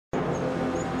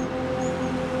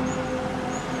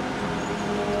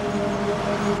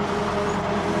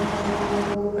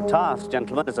task,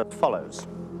 gentlemen, is as follows.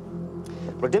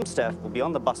 Rodimstev will be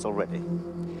on the bus already.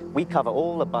 We cover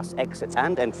all the bus exits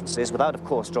and entrances without, of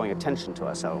course, drawing attention to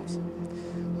ourselves.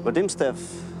 Rodimstev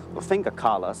will finger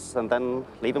Carlos and then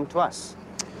leave him to us.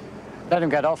 Let him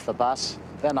get off the bus,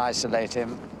 then isolate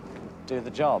him, do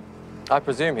the job. I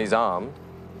presume he's armed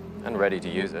and ready to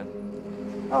use it.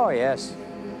 Oh, yes.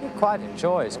 He quite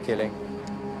enjoys killing.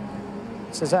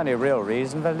 It's his only real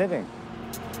reason for living.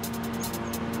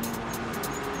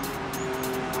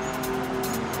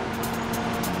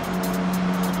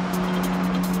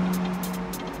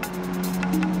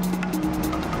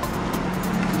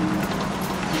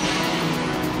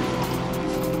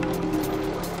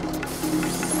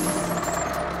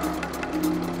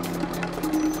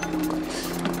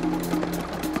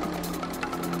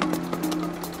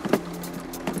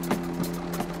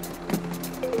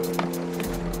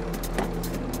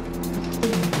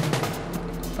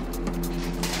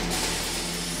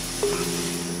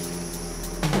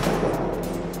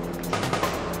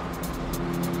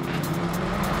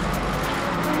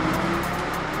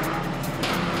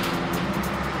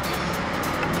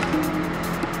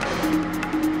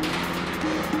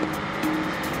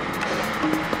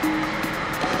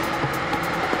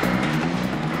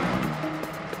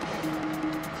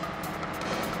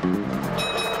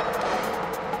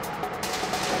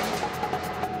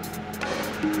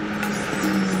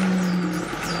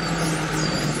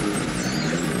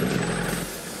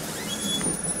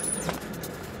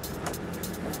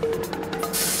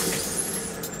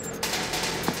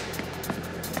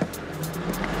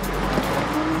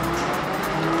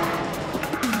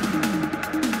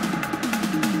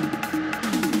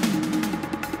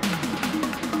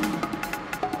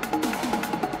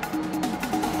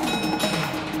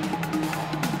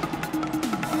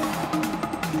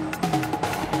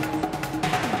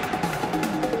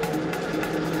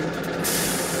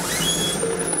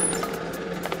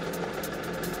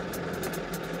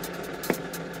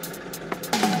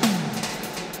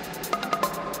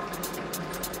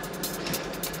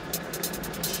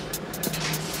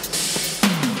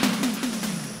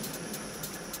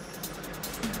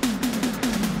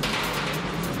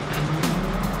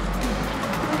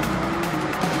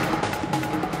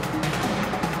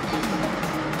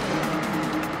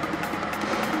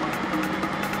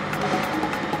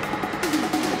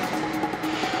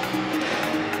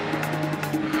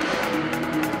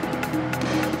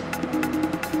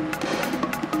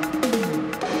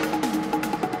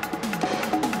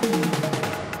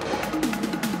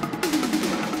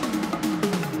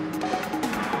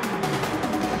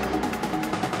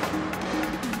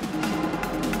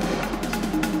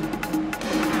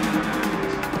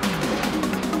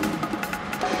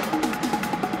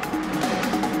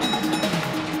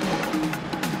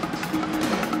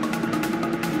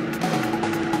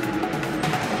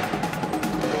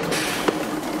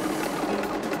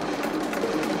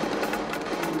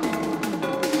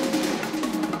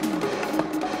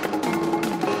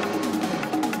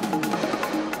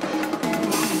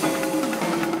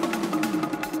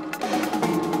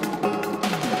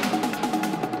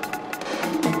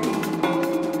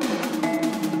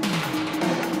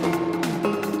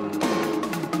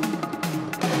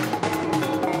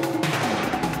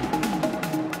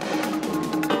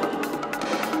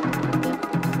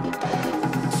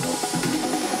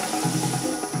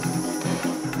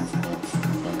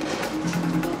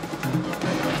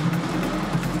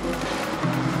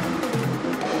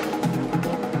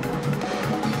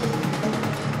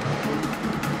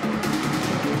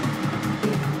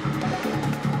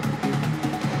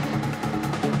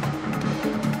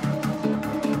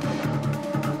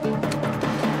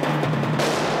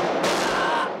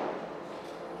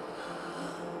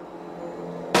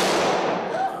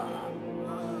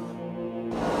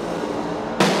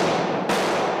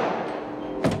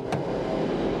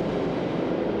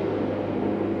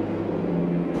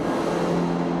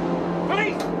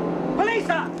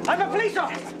 I'm a police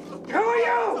officer! Who are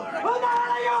you? Who the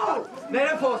hell are you?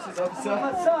 Native forces, officer.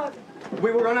 What's up?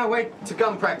 We were on our way to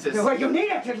gun practice. Well, you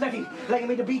need it, letting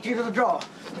me to beat you to the door.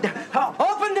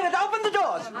 Open the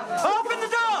doors! Open the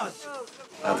doors!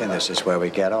 I think this is where we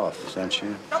get off, don't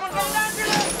you? Someone go down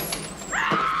to